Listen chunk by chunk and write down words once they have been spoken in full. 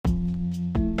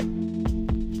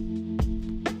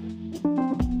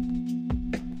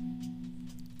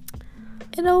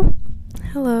Hello.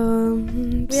 Hello.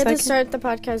 We had to start the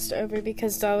podcast over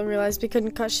because Della realized we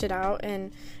couldn't cut shit out,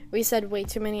 and we said way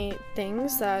too many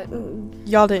things that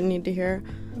y'all didn't need to hear.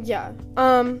 Yeah.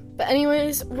 But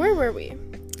anyways, where were we?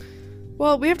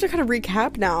 Well, we have to kind of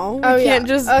recap now. We can't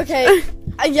just... Okay.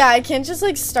 Yeah, I can't just,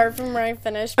 start from where I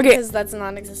finished because that's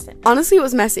non-existent. Honestly, it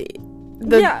was messy.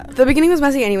 The beginning was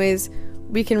messy anyways.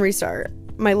 We can restart.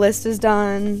 My list is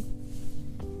done.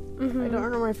 Mm-hmm. I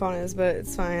don't know where my phone is, but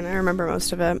it's fine. I remember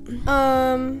most of it.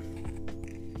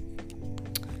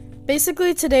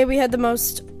 Basically, today we had the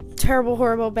most terrible,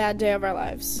 horrible, bad day of our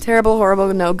lives. Terrible,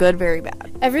 horrible, no good, very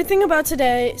bad. Everything about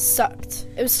today sucked.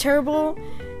 It was terrible.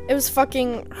 It was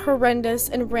fucking horrendous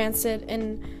and rancid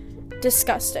and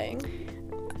disgusting.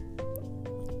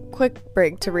 Quick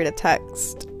break to read a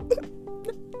text.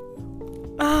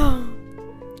 Oh.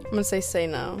 I'm gonna say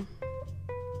no.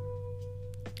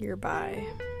 You're bye.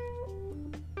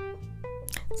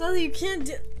 Sally,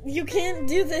 you can't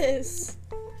do this.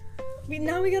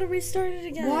 Now we gotta restart it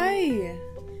again. Why?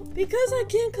 Because I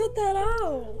can't cut that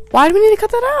out. Why do we need to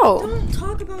cut that out? Don't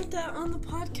talk about that on the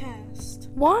podcast.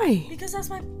 Why? Because that's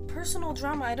my personal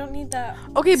drama. I don't need that.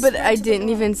 Okay, but I didn't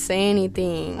even say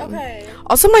anything. Okay.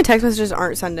 Also, my text messages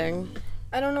aren't sending.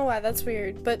 I don't know why. That's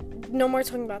weird. But no more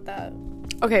talking about that.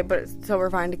 Okay, but so we're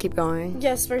fine to keep going?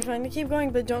 Yes, we're fine to keep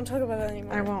going, but don't talk about that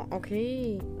anymore. I won't.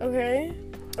 Okay. Okay?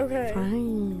 Okay.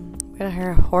 Fine. We had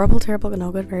a horrible, terrible,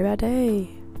 no good, very bad day.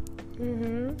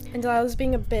 Mm-hmm. And I was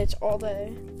being a bitch all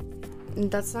day.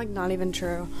 That's, not even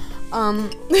true.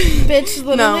 Bitch,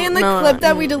 literally in the clip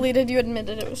that we deleted, you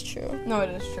admitted it was true. No, it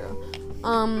is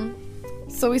true.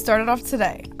 So we started off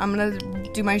today. I'm gonna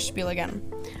do my spiel again.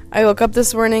 I woke up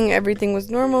this morning, everything was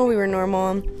normal, we were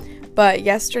normal. But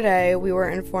yesterday, we were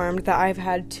informed that I've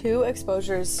had 2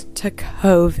 exposures to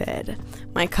COVID.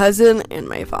 My cousin and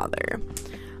my father.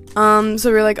 So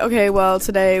we were like, okay, well,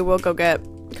 today we'll go get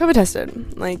COVID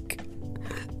tested. Like,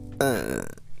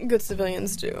 good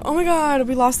civilians do. Oh my god,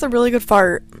 we lost a really good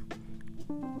fart.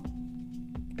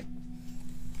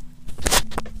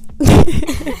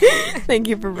 Thank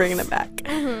you for bringing it back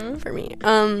for me.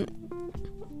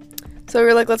 So we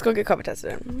were like, let's go get COVID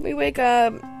tested. We wake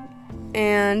up.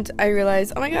 And I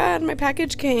realized, oh my god, my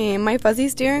package came. My fuzzy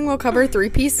steering wheel cover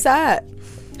 3-piece set.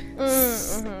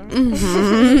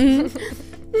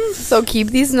 So keep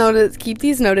these noted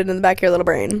in the back of your little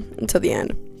brain until the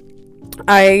end.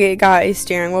 I got a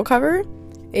steering wheel cover,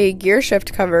 a gear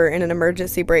shift cover, and an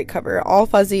emergency brake cover. All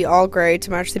fuzzy, all gray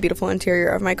to match the beautiful interior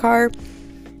of my car.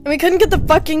 And we couldn't get the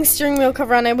fucking steering wheel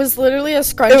cover on. It was literally a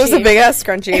scrunchie. It was a big-ass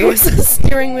scrunchie. It was a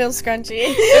steering wheel scrunchie.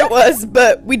 It was,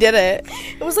 but we did it.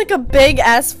 It was like a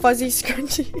big-ass fuzzy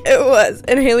scrunchie. It was.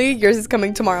 And Haley, yours is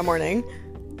coming tomorrow morning.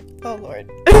 Oh, Lord.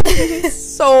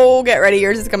 So get ready.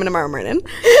 Yours is coming tomorrow morning.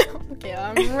 Okay,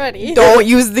 I'm ready. Don't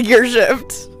use the gear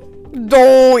shift.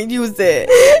 Don't use it.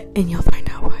 And you'll find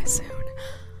out why soon.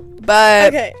 But...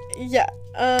 Okay, yeah.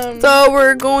 So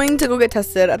we're going to go get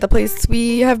tested at the place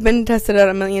we have been tested at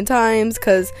 1,000,000 times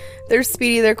because they're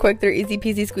speedy, they're quick, they're easy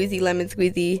peasy squeezy lemon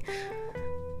squeezy,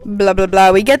 blah blah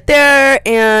blah. We get there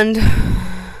and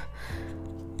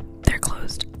they're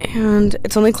closed, and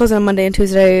it's only closed on Monday and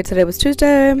Tuesday. Today was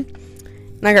Tuesday, and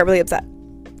I got really upset.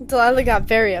 Delilah got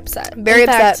very upset. Very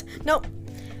upset. No,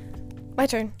 my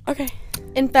turn. Okay.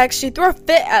 In fact, she threw a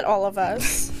fit at all of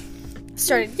us.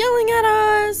 Started yelling at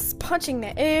us, punching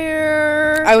the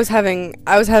air. I was having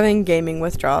gaming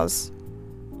withdrawals.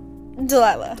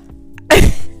 Delilah.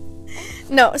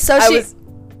 No, so I was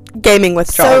gaming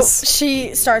withdrawals. So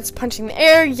she starts punching the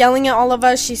air, yelling at all of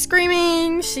us. She's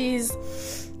screaming. She's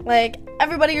like,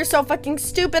 everybody, you're so fucking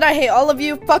stupid. I hate all of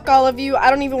you. Fuck all of you. I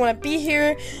don't even want to be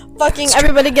here. Fucking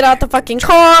everybody get out the fucking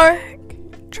car.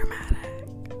 Dramatic.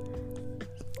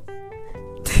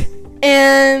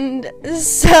 And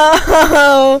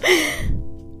so,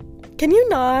 can you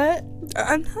not?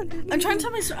 I'm not. I'm trying to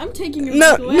tell my story. I'm taking your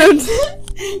mic away. No.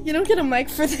 You don't get a mic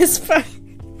for this part.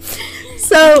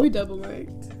 So we double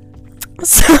mic'd.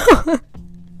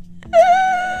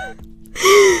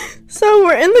 So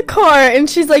we're in the car and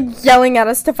she's like yelling at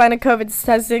us to find a COVID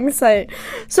testing site.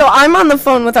 So I'm on the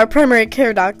phone with our primary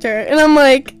care doctor and I'm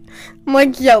like,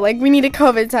 yo, like we need a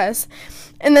COVID test.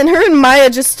 And then her and Maya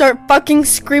just start fucking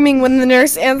screaming when the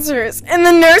nurse answers. And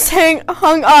the nurse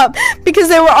hung up because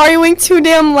they were arguing too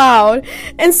damn loud.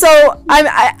 And so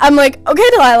I'm like, okay,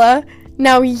 Delilah,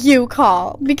 now you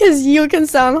call. Because you can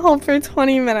stay on hold for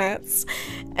 20 minutes.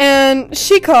 And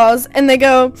she calls and they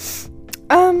go,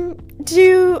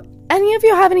 do any of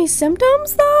you have any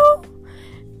symptoms though?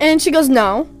 And she goes,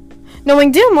 no.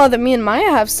 Knowing damn well that me and Maya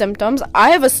have symptoms.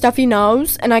 I have a stuffy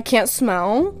nose and I can't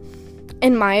smell.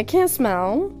 And Maya can't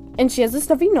smell. and she has a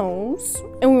stuffy nose,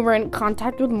 and we were in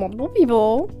contact with multiple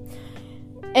people,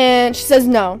 and she says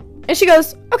no. And she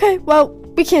goes, okay, well,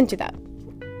 we can't do that.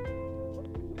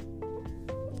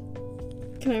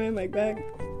 Can I have my mic back?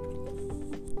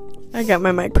 I got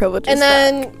my mic privileges And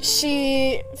then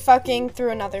she fucking threw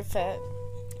another fit.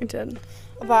 I did.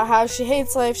 About how she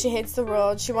hates life, she hates the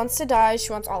world, she wants to die,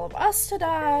 she wants all of us to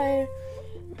die,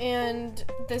 and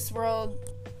this world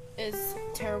is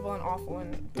terrible and awful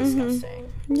and disgusting.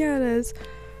 Yeah, it is.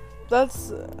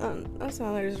 That's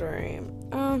another story.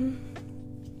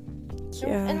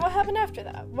 Yeah. And what happened after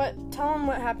that? Tell them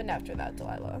what happened after that,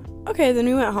 Delilah. Okay, then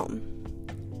we went home.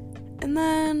 And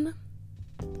then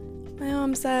my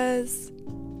mom says,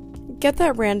 get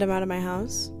that random out of my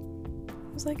house.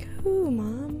 I was like, who,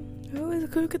 Mom?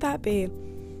 Who could that be?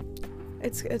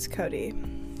 It's Cody.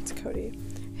 It's Cody.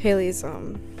 Haley's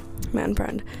man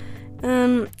friend. I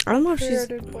don't know if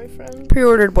Pre-ordered boyfriend.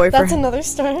 Pre-ordered boyfriend. That's another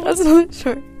story. That's another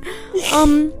story.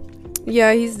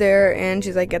 Yeah, he's there, and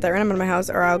she's like, get that random out of my house,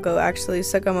 or I'll go actually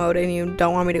sicko mode, and you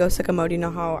don't want me to go sicko mode. You know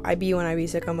how I be when I be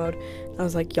sicko mode. I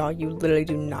was like, y'all, you literally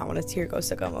do not want to see her go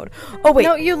sicko mode. Oh, wait.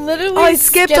 No, you literally I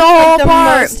skipped a whole the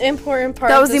part. most important part.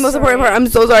 That was the most important part. I'm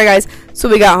so sorry, guys. So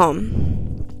we got home.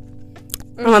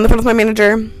 I'm on the phone with my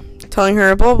manager, telling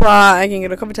her, blah, blah, blah, I can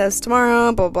get a COVID test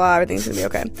tomorrow, blah, blah, everything's gonna be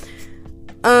okay.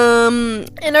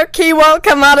 And our key won't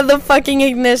come out of the fucking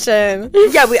ignition.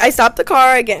 Yeah, I stopped the car,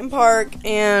 I get in park,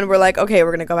 and we're like, okay, we're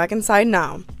gonna go back inside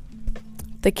now.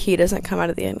 The key doesn't come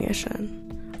out of the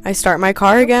ignition. I start my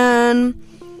car again.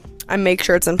 I make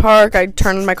sure it's in park. I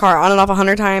turn my car on and off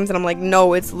 100 times, and I'm like,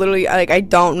 no, it's literally, like, I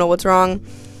don't know what's wrong.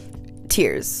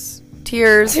 Tears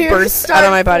burst out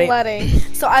of my body. Flooding.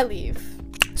 So I leave.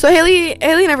 So Haley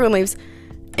and everyone leaves,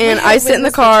 and I sit in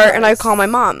the car and I call my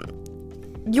mom.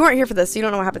 You weren't here for this, so you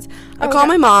don't know what happens. I call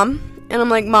my mom, and I'm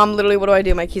like, Mom, literally, what do I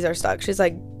do? My keys are stuck. She's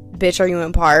like, bitch, are you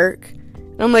in park?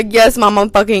 And I'm like, yes, Mom,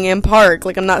 I'm fucking in park.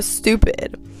 Like, I'm not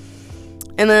stupid.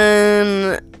 And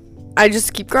then I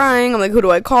just keep crying. I'm like, who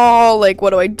do I call? Like, what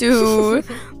do I do?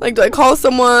 Like, do I call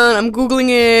someone? I'm Googling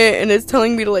it, and it's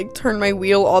telling me to, like, turn my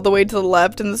wheel all the way to the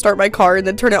left and then start my car and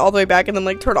then turn it all the way back and then,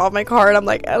 like, turn off my car. And I'm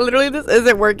like, literally, this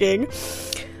isn't working.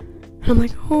 And I'm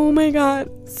like, oh, my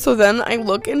God. So then I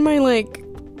look in my, like,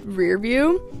 rear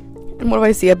view, and what do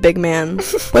I see? A big man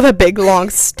with a big, long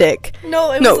stick.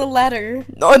 No, it was a ladder.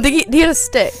 No, I think he had a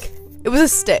stick. It was a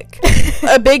stick.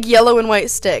 A big yellow and white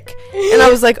stick. And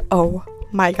I was like, oh,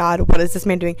 my God, what is this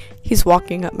man doing? He's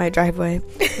walking up my driveway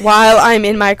while I'm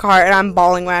in my car, and I'm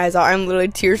bawling my eyes out. I'm literally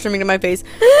tears streaming to my face.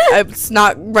 It's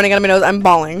not running out of my nose. I'm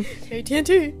bawling.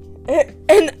 AT&T.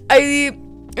 And I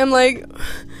am like...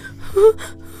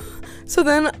 So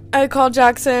then I call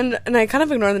Jackson, and I kind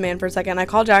of ignore the man for a second. I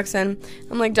call Jackson.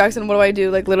 I'm like, Jackson, what do I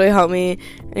do? Like, literally help me.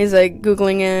 And he's like,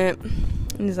 Googling it.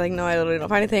 And he's like, no, I literally don't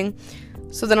find anything.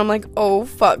 So then I'm like, oh,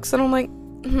 fuck. So then I'm like,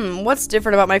 what's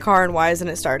different about my car, and why isn't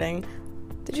it starting?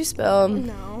 Did you spill?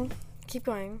 No. Keep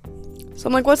going. So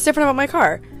I'm like, what's different about my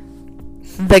car?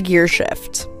 The gear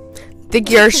shift. The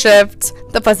gear shift.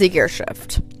 The fuzzy gear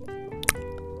shift.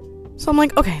 So I'm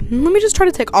like, okay, let me just try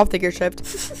to take off the gear shift.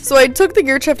 So I took the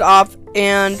gear shift off,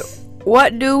 and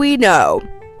what do we know?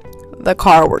 The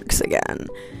car works again.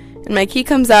 And my key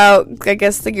comes out. I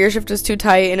guess the gear shift is too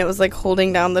tight, and it was like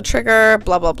holding down the trigger,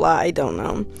 blah, blah, blah. I don't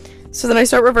know. So then I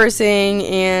start reversing,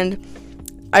 and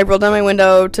I roll down my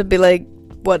window to be like,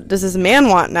 what does this man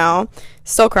want now?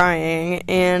 Still crying.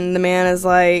 And the man is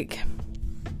like,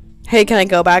 hey, can I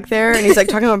go back there? And he's like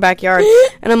talking about my backyard.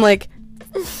 And I'm like,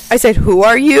 I said, who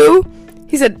are you?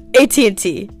 He said,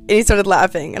 AT&T. And he started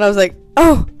laughing. And I was like,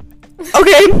 oh,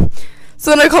 okay.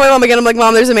 So then I call my mom again. I'm like,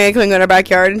 Mom, there's a man coming in our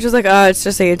backyard. And she's like, it's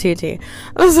just AT&T.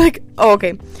 I was like, oh,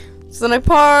 okay. So then I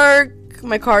park.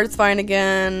 My car is fine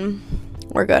again.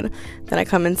 We're good. Then I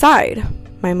come inside.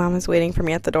 My mom is waiting for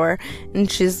me at the door.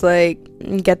 And she's like,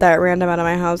 get that random out of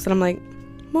my house. And I'm like,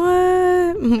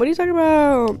 what? What are you talking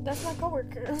about? That's my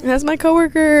coworker. That's my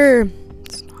coworker.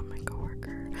 It's not my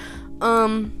coworker.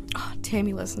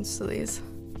 Tammy listens to these.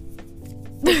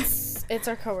 It's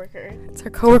our coworker. It's our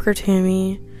coworker,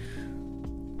 Tammy.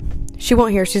 She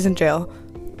won't hear. She's in jail.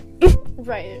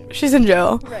 Right. She's in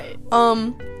jail. Right.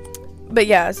 But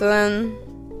yeah, so then,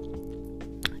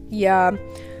 yeah.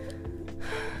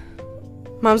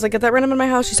 Mom's like, get that random in my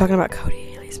house. She's talking about Cody,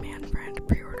 Haley's man friend,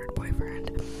 pre-ordered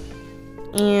boyfriend.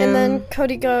 And then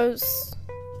Cody goes,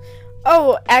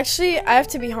 oh, actually, I have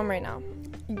to be home right now.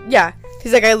 Yeah.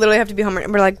 He's like, I literally have to be home right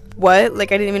now. We're like, what?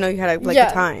 Like, I didn't even know you had,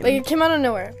 a time. Like, it came out of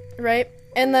nowhere, right?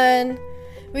 And then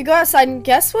we go outside, and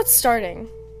guess what's starting?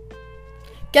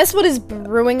 Guess what is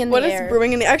brewing in the air? What is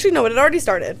brewing in the... Actually, no, it had already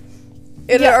started.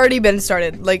 It had already been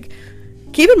started. Like,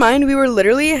 keep in mind, we were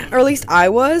literally, or at least I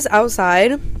was,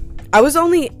 outside. I was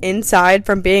only inside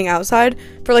from being outside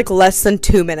for, like, less than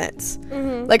 2 minutes.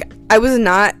 Mm-hmm. Like, I was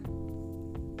not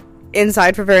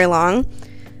inside for very long.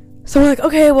 So we're like,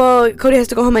 okay, well, Cody has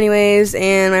to go home anyways,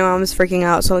 and my mom's freaking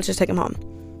out, so let's just take him home.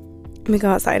 And we go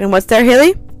outside, and what's there,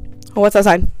 Haley? Oh, what's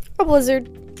outside? A blizzard.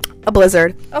 A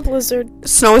blizzard. A blizzard.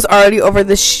 Snow is already over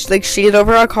the, sheeted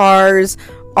over our cars,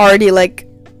 already, like,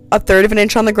 a third of an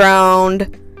inch on the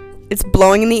ground. It's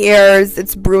blowing in the air,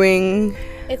 it's brewing.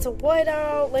 It's a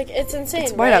whiteout, like, it's insane.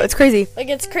 It's whiteout, it's crazy. Like,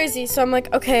 it's crazy, so I'm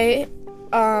like, okay,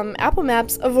 Apple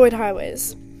Maps, avoid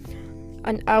highways.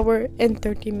 An hour and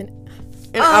 30 minutes.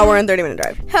 An hour and 30 minute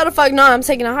drive. How the fuck? No, I'm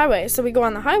taking a highway. So we go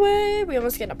on the highway. We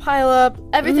almost get in a pile up.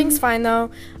 Everything's fine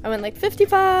though. I went like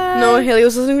 55. No, Haley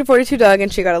was listening to 42 Doug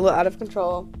and she got a little out of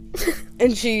control.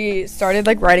 And she started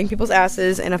like riding people's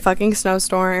asses in a fucking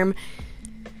snowstorm,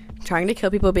 trying to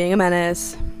kill people, being a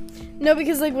menace. No,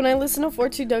 because like when I listen to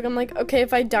 42 Doug, I'm like, okay,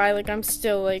 if I die, like I'm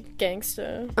still like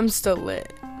gangsta. I'm still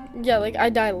lit. Yeah, like I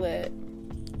die lit.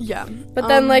 Yeah. But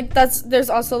then like there's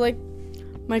also like,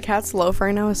 my cat's loaf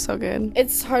right now is so good.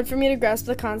 It's hard for me to grasp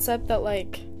the concept that,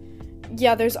 like,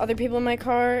 yeah, there's other people in my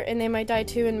car, and they might die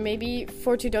too, and maybe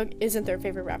 42 Doug isn't their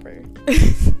favorite rapper.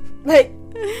 Like,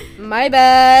 my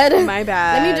bad. My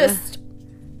bad. Let me just...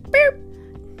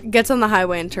 Beep. Gets on the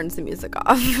highway and turns the music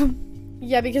off.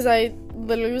 Yeah, because I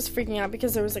literally was freaking out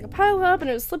because there was, like, a pile up, and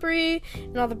it was slippery,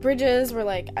 and all the bridges were,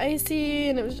 like, icy,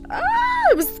 and it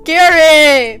was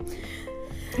scary!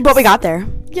 But we got there.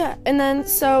 Yeah, and then,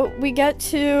 so, we get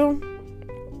to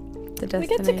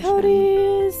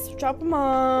Cody's, drop him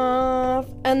off,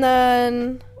 and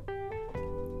then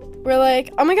we're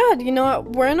like, oh my god, you know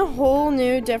what, we're in a whole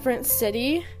new different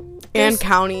city. And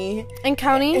county.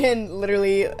 And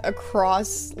literally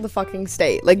across the fucking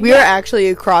state. Like, we are actually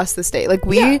across the state. Like,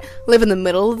 we live in the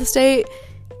middle of the state.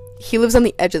 He lives on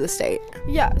the edge of the state.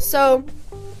 Yeah, so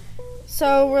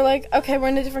we're like, okay, we're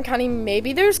in a different county.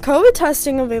 Maybe there's COVID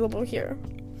testing available here.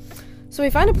 So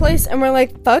we find a place, and we're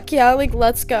like, fuck yeah, like,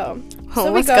 let's go.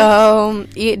 So let's go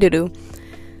eat doo-doo.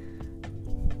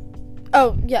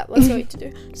 Oh, yeah, let's go eat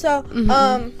doo-doo. So,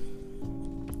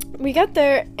 we get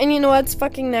there, and you know what's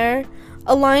fucking there?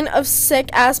 A line of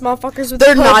sick-ass motherfuckers with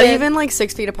They're COVID. not even, like,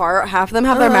 6 feet apart. Half of them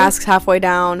have their masks halfway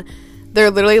down. They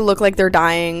literally look like they're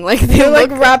dying. Like, they're, like,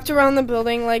 wrapped around the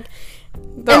building, like...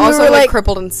 They're also, like,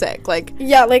 crippled and sick, like...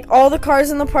 Yeah, like, all the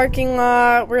cars in the parking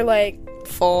lot were, like...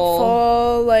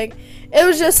 Full. Like, it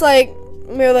was just, like...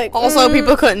 We were, like... Also,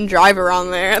 people couldn't drive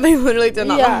around there. They literally did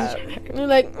not want to drive. We were,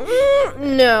 like,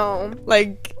 no.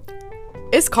 Like,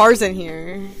 it's cars in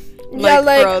here. Yeah,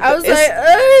 like, bro, I was like,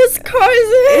 it's cars in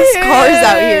here. It's cars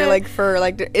out here, like, for,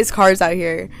 like, it's cars out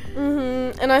here.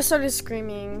 And I started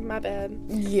screaming, my bad.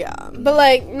 Yeah. But,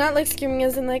 like, not, like, screaming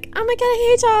as in, like, oh my god, I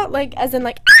hate y'all. Like, as in,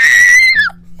 like,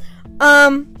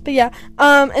 but yeah,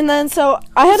 and then so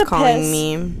I had to piss.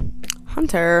 Me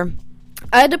Hunter.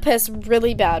 I had to piss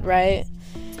really bad, right?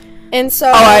 And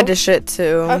so I had to shit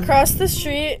too. Across the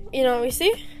street, you know what we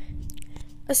see?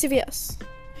 A CVS.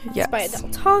 Yes. By a Del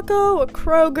Taco, a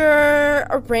Kroger,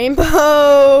 a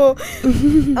Rainbow.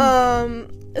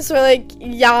 So we're like,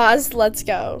 yes, let's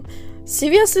go.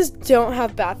 CVS's don't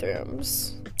have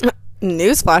bathrooms.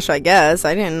 Newsflash, I guess.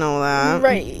 I didn't know that.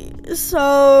 Right.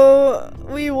 So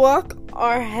we walk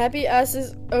our happy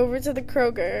asses over to the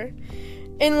Kroger.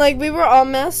 And, like, we were all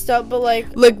masked up, but, like...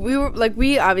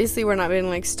 we obviously were not being,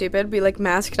 like, stupid. We, like,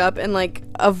 masked up and, like,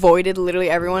 avoided literally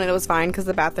everyone, and it was fine because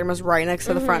the bathroom was right next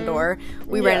to the front door.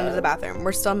 We ran into the bathroom.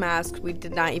 We're still masked. We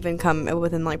did not even come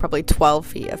within, like, probably 12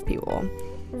 feet of people.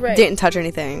 Right. Didn't touch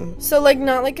anything. So, like,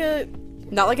 not like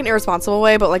an irresponsible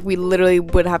way, but, like, we literally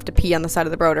would have to pee on the side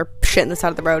of the road or shit in the side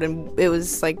of the road, and it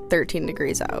was, like, 13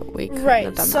 degrees out. We couldn't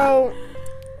have done that.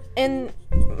 And,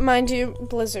 mind you,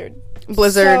 blizzard.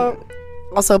 So,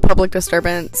 also public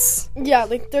disturbance. Yeah,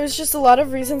 like, there's just a lot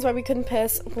of reasons why we couldn't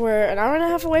piss. We're an hour and a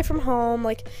half away from home.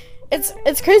 Like,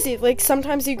 it's crazy. Like,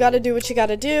 sometimes you gotta do what you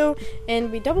gotta do.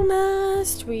 And we double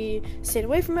masked. We stayed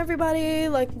away from everybody.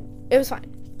 Like, it was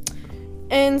fine.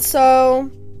 And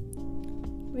so,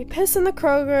 we pissed in the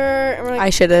Kroger. And we're like...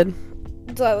 I shitted.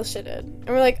 Delilah shitted. And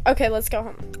we're like, okay, let's go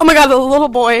home. Oh my god, the little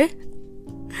boy.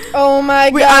 Oh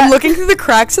my god. I'm looking through the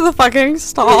cracks of the fucking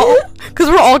stall because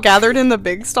we're all gathered in the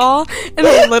big stall, and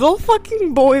a little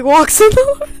fucking boy walks in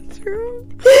the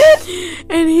bathroom,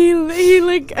 and he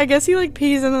like, I guess he like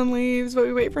pees and then leaves, but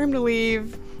we wait for him to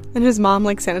leave, and his mom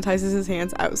like sanitizes his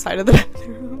hands outside of the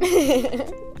bathroom.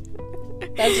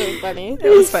 That's really funny. It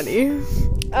was funny.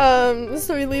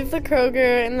 So we leave the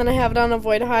Kroger, and then I have it on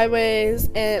avoid highways,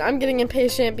 and I'm getting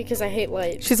impatient because I hate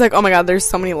lights. She's like, oh my god, there's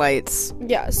so many lights.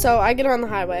 Yeah, so I get on the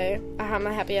highway. I have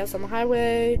my happy ass on the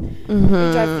highway. Mm-hmm.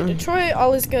 We drive through Detroit.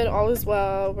 All is good. All is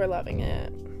well. We're loving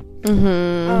it.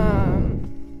 Mm-hmm.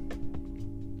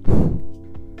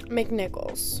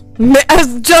 McNichols. I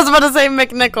was just about to say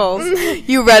McNichols.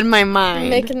 You read my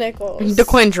mind. McNichols.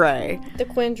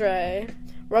 DeQuindre.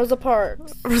 Rosa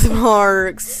Parks.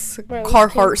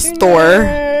 Carhartt store.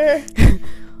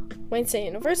 Wayne State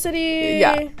University.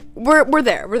 Yeah. We're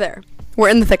there. We're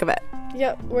in the thick of it.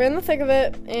 Yep, we're in the thick of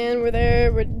it, and we're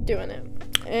there, we're doing it.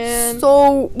 And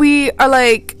so we are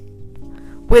like,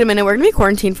 wait a minute, we're gonna be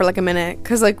quarantined for like a minute,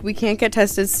 because like we can't get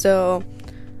tested still.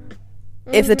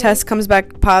 If the test comes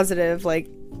back positive, like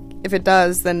if it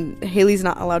does, then Haley's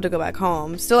not allowed to go back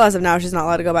home. Still, as of now, she's not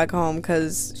allowed to go back home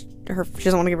because she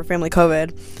doesn't want to give her family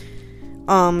COVID.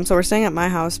 So we're staying at my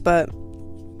house, but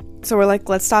so we're like,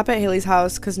 let's stop at Haley's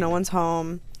house because no one's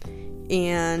home,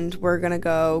 and we're gonna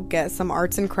go get some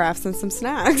arts and crafts and some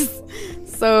snacks.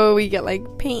 So we get like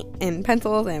paint and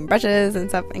pencils and brushes and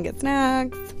stuff and get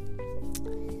snacks.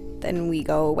 Then we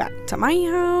go back to my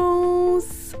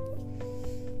house.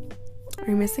 Are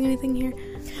you missing anything here?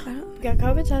 We got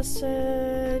COVID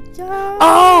tested. Yeah.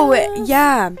 Oh,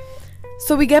 yeah.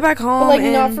 So we get back home. But, like,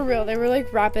 not for real. They were,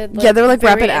 like, rapid. Like, yeah, they were, like,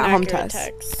 rapid at-home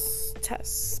tests.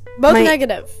 Both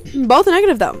negative. Both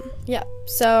negative, though. Yeah,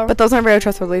 so. But those aren't very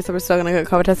trustworthy, so we're still going to get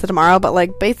COVID tested tomorrow. But,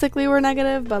 like, basically we're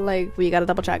negative, but, like, we got to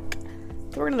double check.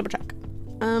 So we're going to double check.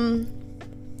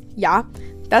 Yeah.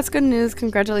 That's good news.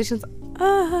 Congratulations,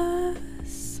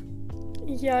 us.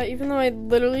 Yeah, even though I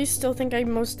literally still think I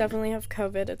most definitely have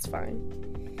COVID, it's fine.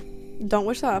 Don't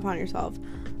wish that upon yourself.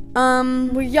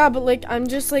 Well, yeah, but, like, I'm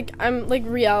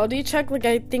reality check. Like,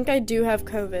 I think I do have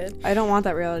COVID. I don't want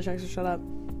that reality check, so shut up.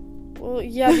 Well,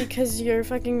 yeah, because you're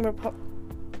fucking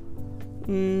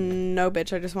no,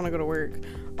 bitch, I just want to go to work.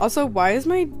 Also, why is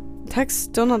my text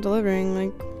still not delivering?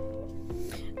 Like,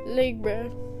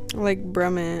 bruh. Like,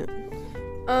 brummit.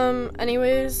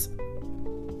 Anyways,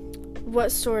 what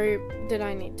story did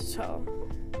I need to tell?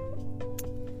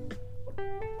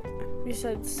 You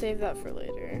said save that for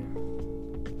later.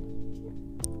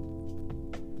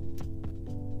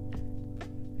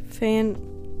 No.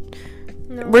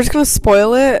 We're just gonna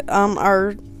spoil it.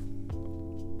 Our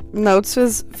notes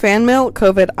was fan mail,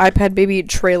 COVID, iPad baby,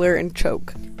 trailer, and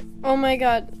choke. Oh my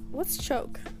god, what's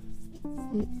choke?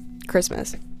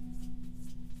 Christmas.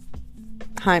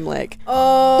 Heimlich.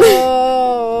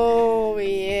 Oh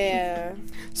yeah.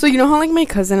 So you know how like my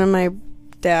cousin and my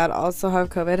dad also have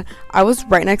COVID? I was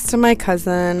right next to my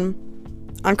cousin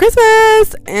on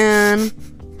Christmas, and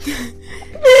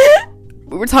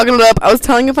we were talking it up. I was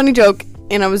telling a funny joke,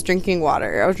 and I was drinking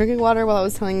water. I was drinking water while I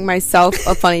was telling myself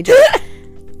a funny joke.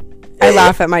 I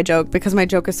laugh at my joke because my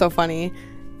joke is so funny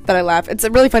that I laugh. It's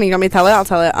really funny. You want me to tell it? I'll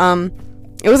tell it.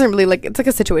 It wasn't really like, it's like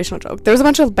a situational joke. There was a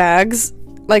bunch of bags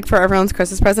like for everyone's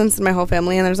Christmas presents in my whole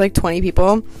family, and there's like 20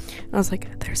 people, and I was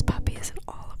like, there's puppies in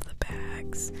all of the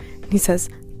bags, and he says,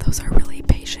 those are really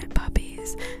patient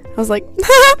puppies. I was like,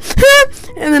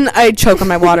 and then I choke on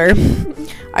my water.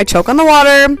 I choke on the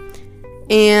water,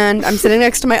 and I'm sitting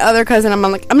next to my other cousin. I'm a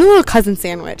little cousin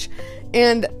sandwich,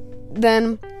 and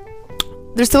then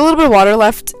there's still a little bit of water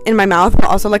left in my mouth, but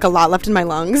also like a lot left in my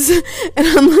lungs. And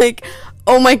I'm like,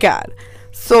 oh my god.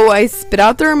 So I spit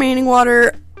out the remaining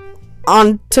water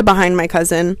onto behind my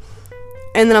cousin,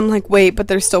 and then I'm like, wait, but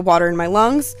there's still water in my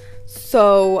lungs.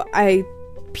 So I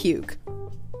puke.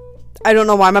 I don't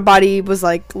know why my body was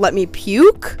like, let me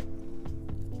puke,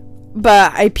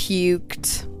 but I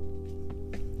puked.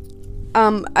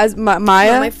 As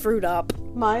Maya, my fruit up.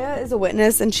 Maya is a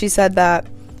witness, and she said that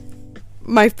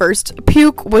my first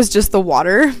puke was just the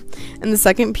water, and the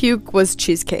second puke was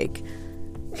cheesecake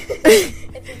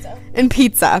and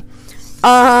pizza.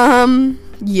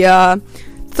 Yeah.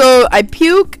 So I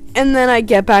puke, and then I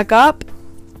get back up.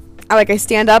 I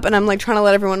stand up, and I'm like trying to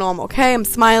let everyone know I'm okay. I'm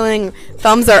smiling,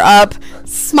 thumbs are up,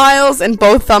 smiles, and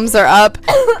both thumbs are up,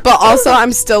 but also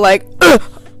I'm still like, and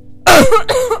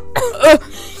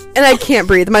I can't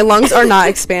breathe. My lungs are not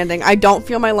expanding. I don't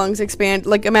feel my lungs expand.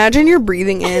 Like, imagine you're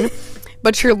breathing in,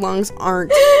 but your lungs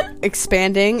aren't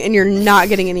expanding, and you're not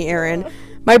getting any air in.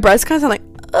 My breaths kind of sound like,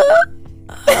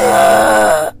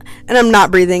 and I'm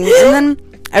not breathing. And then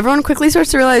everyone quickly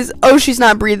starts to realize, oh, she's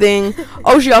not breathing.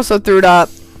 Oh, she also threw it up.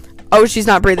 Oh, she's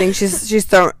not breathing. She's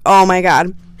thrown. Oh my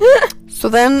god. So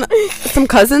then some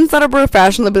cousins that were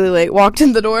fashionably late walked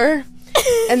in the door,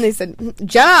 and they said,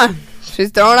 Jenna,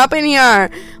 she's throwing up in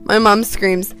here. My mom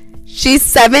screams, she's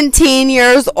 17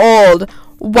 years old.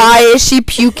 Why is she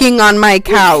puking on my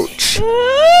couch?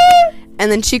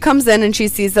 And then she comes in and she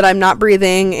sees that I'm not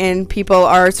breathing and people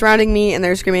are surrounding me and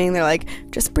they're screaming. They're like,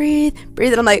 just breathe,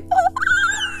 breathe. And I'm like,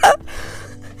 ah.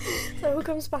 So who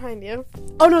comes behind you?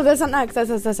 Oh, no, that's not next.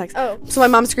 That's next. Oh. So my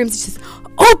mom screams, she says,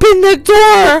 open the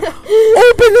door.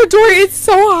 Open the door. It's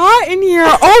so hot in here.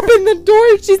 Open the door.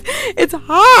 It's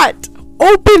hot.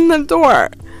 Open the door.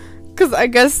 Because I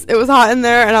guess it was hot in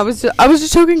there and I was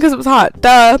just choking because it was hot.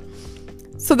 Duh.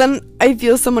 So then I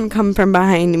feel someone come from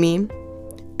behind me.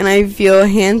 And I feel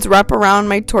hands wrap around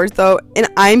my torso, and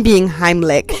I'm being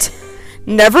Heimlicked.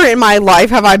 Never in my life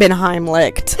have I been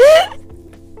Heimlicked.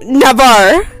 Never.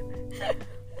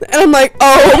 And I'm like,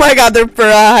 oh my god, they're for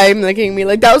Heimlicking me.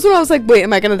 Like, that was when I was like, wait,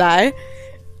 am I gonna die?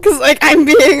 Because, like, I'm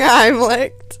being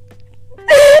Heimlicked.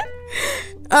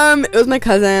 It was my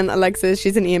cousin, Alexis.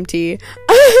 She's an EMT.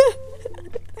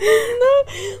 No,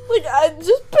 like, I'm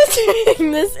just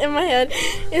picturing this in my head.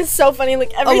 It's so funny.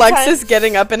 Like, every Alexis time.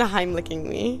 getting up and Heimlicking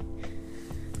me.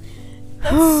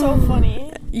 That's so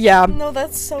funny. Yeah. No,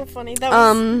 that's so funny. That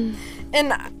was,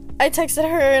 and I texted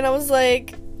her and I was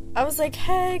like,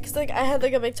 hey, because, like, I had,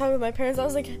 like, a big talk with my parents. I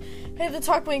was like, hey, the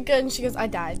talk went good. And she goes, I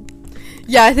died.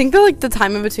 Yeah, I think that, like, the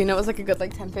time in between it was, like, a good,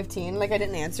 like, 10-15. Like, I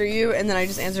didn't answer you, and then I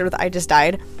just answered with, I just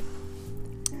died.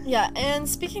 Yeah, and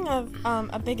speaking of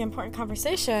a big important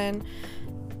conversation,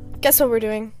 guess what we're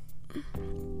doing?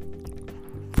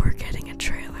 We're getting a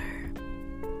trailer.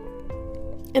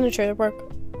 In a trailer park.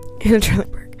 In a trailer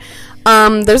park.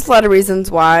 There's a lot of reasons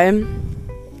why.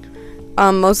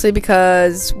 Mostly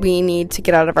because we need to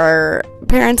get out of our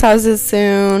parents' houses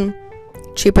soon.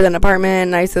 Cheaper than an apartment,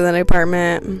 nicer than an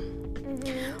apartment.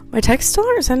 Mm-hmm. My texts still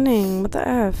aren't sending. What the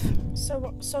F?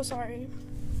 So sorry.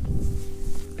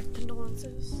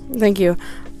 Condolences. Thank you.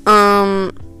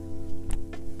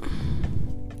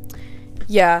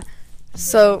 Yeah.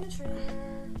 So.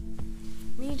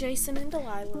 Me, Jason, and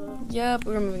Delilah. Yep,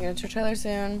 we're moving into a trailer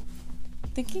soon.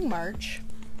 Thinking March.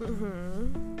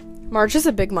 Mm-hmm. March is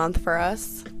a big month for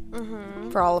us.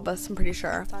 Mm-hmm. For all of us, I'm pretty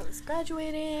sure. I was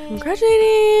graduating. I'm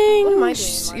graduating. What am I doing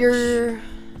in March? You're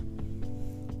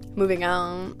moving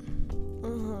out.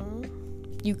 Mm-hmm.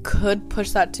 You could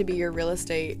push that to be your real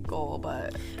estate goal,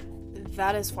 but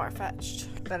That is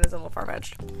far-fetched. that is a little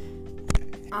far-fetched.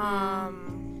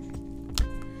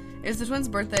 It's the twins'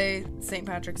 birthday, St.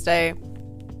 Patrick's Day.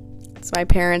 It's my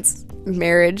parents'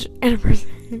 marriage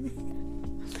anniversary.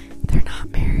 They're not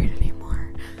married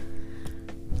anymore.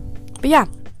 But yeah.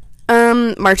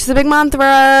 March is a big month for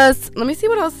us. Let me see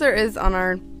what else there is on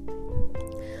our...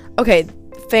 Okay,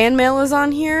 fan mail is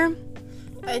on here.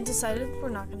 I decided we're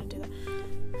not going to do that.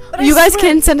 But You guys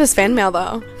can send us fan mail,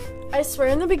 though. I swear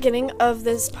in the beginning of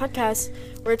this podcast,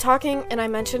 we're talking and I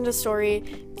mentioned a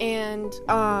story and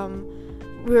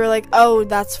we were like, oh,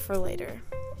 that's for later.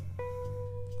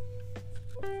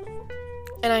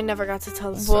 And I never got to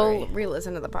tell the story. We'll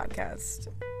re-listen to the podcast.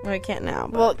 Well, I can't now.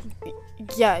 But. Well,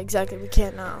 yeah, exactly. We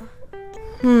can't now.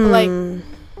 Like,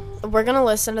 we're gonna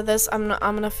listen to this. I'm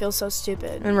gonna feel so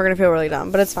stupid. And we're gonna feel really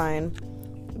dumb, but it's fine.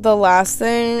 The last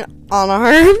thing on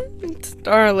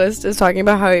our list is talking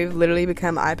about how we've literally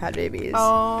become iPad babies.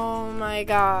 Oh my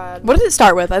god. What did it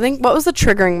start with? I think, what was the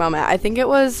triggering moment? I think it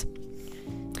was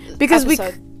because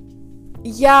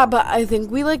yeah, but I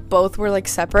think we like both were like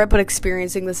separate but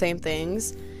experiencing the same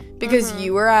things because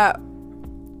you were at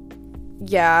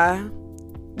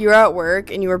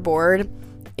work and you were bored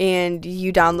and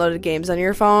you downloaded games on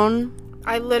your phone.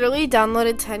 I literally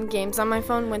downloaded 10 games on my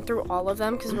phone, went through all of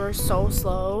them because we were so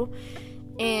slow,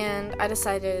 and I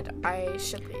decided I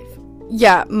should leave.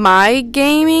 Yeah, my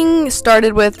gaming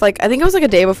started with, like, I think it was, like, a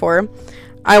day before.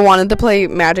 I wanted to play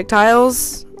Magic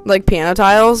Tiles, like, piano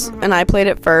tiles, and I played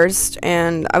it first,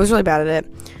 and I was really bad at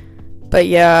it. But,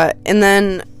 yeah, and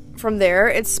then from there,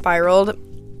 it spiraled.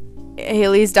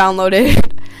 Haley's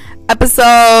downloaded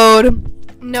Episode...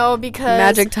 No, because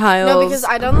Magic Tiles. No, because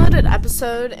I downloaded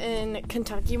Episode in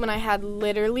Kentucky when I had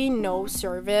literally no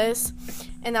service,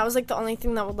 and that was like the only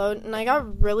thing that would load. And I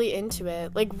got really into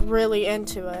it, like really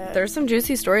into it. There's some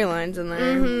juicy storylines in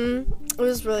there. It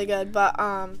was really good, but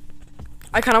I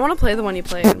kind of want to play the one you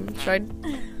played. Should I?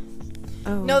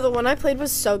 Oh. No, the one I played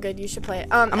was so good. You should play it.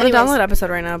 I'm gonna download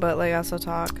Episode right now, but like also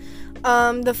talk.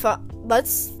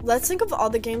 Let's think of all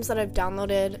the games that I've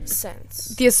downloaded since.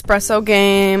 The espresso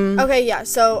game. Okay, yeah.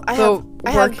 So I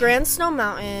have Grand Snow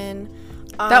Mountain.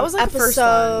 That was like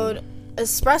Episode, the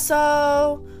first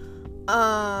Espresso.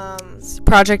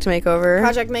 Project Makeover.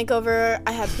 Project Makeover.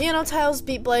 I have Piano Tiles,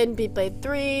 Beat Blade, and Beat Blade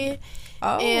 3.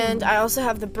 Oh. And I also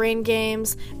have the Brain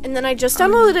Games. And then I just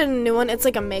downloaded a new one. It's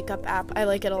like a makeup app. I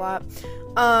like it a lot.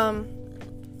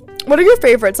 What are your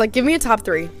favorites? Like, give me a top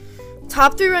 3.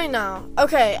 Top 3 right now.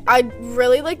 Okay, I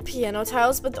really like piano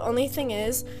tiles, but the only thing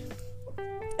is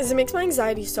it makes my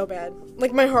anxiety so bad.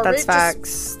 Like, my heart rate That's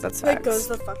facts. goes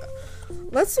the fuck up.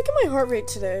 Let's look at my heart rate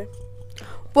today.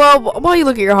 Well, while you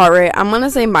look at your heart rate, I'm gonna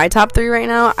say my top 3 right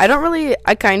now.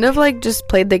 I kind of, like, just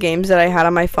played the games that I had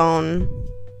on my phone,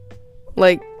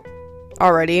 like,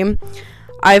 already.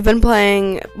 I've been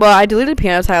playing, well, I deleted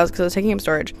piano tiles because I was taking up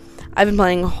storage. I've been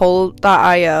playing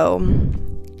Hole.io,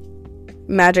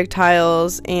 Magic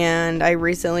Tiles, and I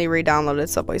recently re-downloaded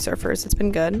Subway Surfers. It's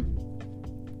been good.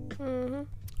 Mm-hmm.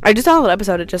 I just downloaded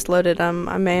episode. It just loaded. I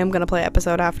am gonna play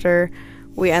episode after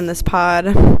we end this pod.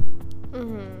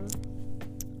 Mm-hmm.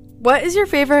 What is your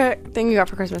favorite thing you got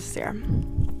for Christmas this year?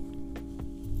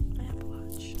 My Apple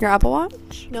Watch. Your Apple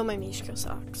Watch? No, my Mishko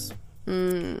socks.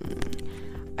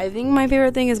 I think my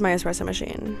favorite thing is my espresso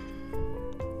machine.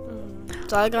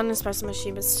 So I got an espresso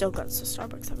machine, but still goes to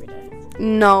Starbucks every day.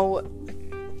 No,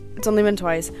 it's only been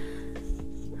twice.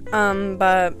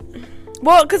 But,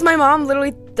 well, because my mom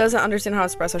literally doesn't understand how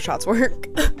espresso shots work.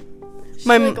 She's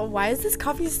like, why is this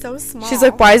coffee so small? She's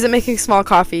like, why is it making small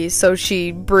coffee? So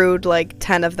she brewed like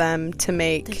 10 of them to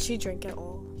make. Did she drink it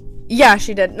all? Yeah,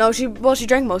 she did. No, she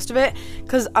drank most of it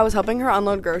because I was helping her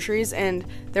unload groceries and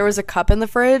there was a cup in the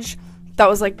fridge that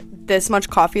was like this much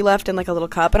coffee left in like a little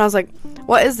cup, and I was like,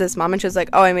 what is this, Mom? And she was like,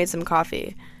 oh, I made some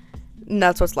coffee, and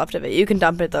that's what's left of it. You can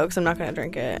dump it though because I'm not gonna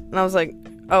drink it. And I was like,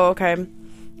 oh, okay.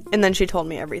 And then she told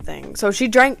me everything. So she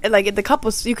drank, like, the cup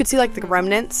was, you could see like the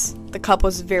remnants. The cup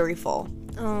was very full.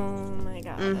 Oh my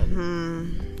god.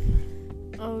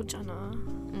 Oh, Jenna.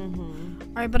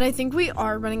 Alright, but I think we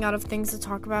are running out of things to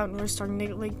talk about, and we're starting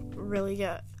to like really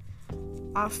get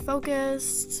off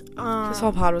focused. This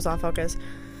whole pod was off focus.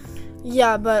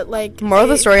 Yeah, but like, moral of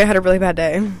the story, I had a really bad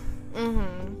day.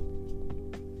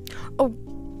 Oh,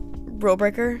 Rule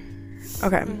Breaker.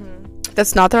 Okay,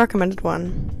 that's not the recommended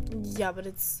one. Yeah, but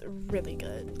it's really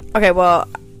good. Okay, well,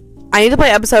 I need to play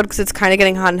episode because it's kind of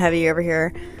getting hot and heavy over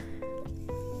here.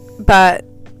 But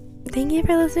thank you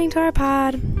for listening to our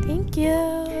pod. Thank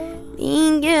you.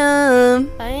 Thank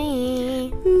you.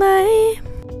 Bye. Bye.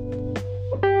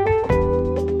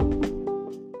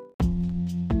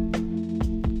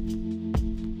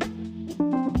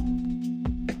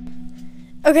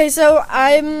 Okay, so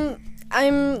I'm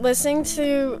listening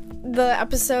to the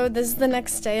episode. This is the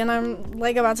next day, and I'm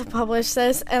like about to publish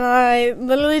this, and I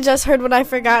literally just heard what I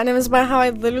forgot, and it was about how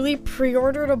I literally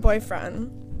pre-ordered a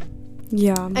boyfriend.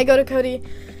 Yeah. I go to Cody.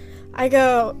 I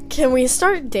go, can we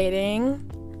start dating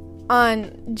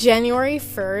on January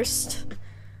 1st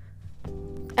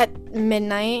at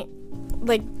midnight,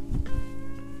 like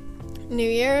New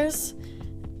Year's?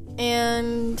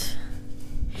 And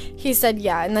he said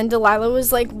yeah, and then Delilah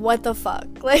was like, what the fuck?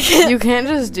 Like, you can't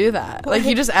just do that. Like,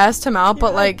 you just asked him out,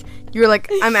 but like, you were like,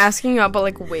 I'm asking you out, but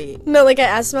like, wait. No, like, I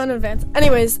asked him out in advance.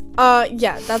 Anyways,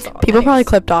 yeah, that's all. People probably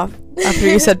clipped off after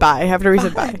you said bye, after we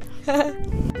said bye.